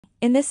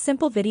In this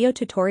simple video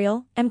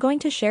tutorial, I'm going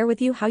to share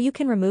with you how you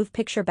can remove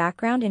picture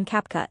background in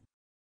CapCut.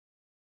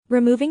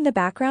 Removing the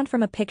background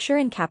from a picture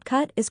in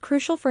CapCut is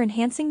crucial for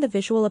enhancing the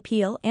visual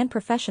appeal and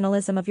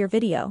professionalism of your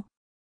video.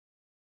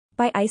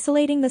 By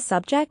isolating the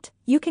subject,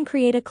 you can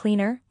create a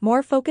cleaner,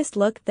 more focused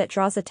look that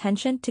draws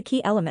attention to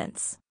key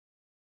elements.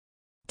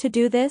 To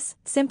do this,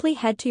 simply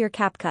head to your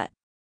CapCut.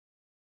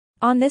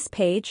 On this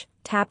page,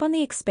 tap on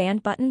the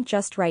Expand button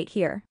just right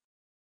here.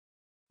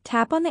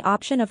 Tap on the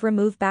option of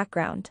Remove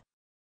Background.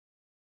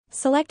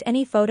 Select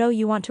any photo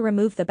you want to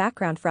remove the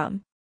background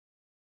from.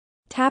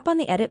 Tap on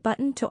the Edit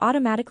button to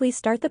automatically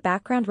start the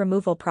background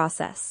removal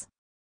process.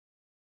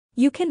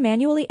 You can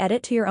manually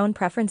edit to your own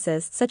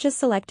preferences, such as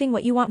selecting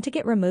what you want to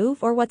get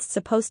removed or what's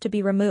supposed to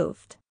be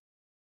removed.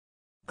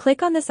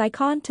 Click on this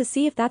icon to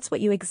see if that's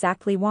what you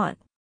exactly want.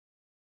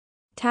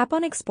 Tap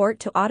on Export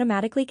to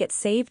automatically get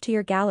saved to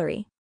your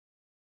gallery.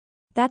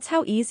 That's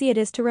how easy it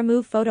is to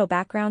remove photo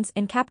backgrounds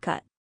in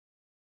CapCut.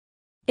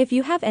 If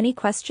you have any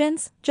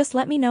questions, just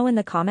let me know in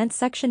the comments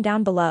section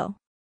down below.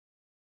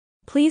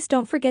 Please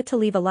don't forget to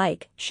leave a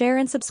like, share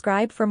and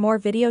subscribe for more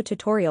video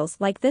tutorials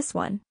like this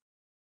one.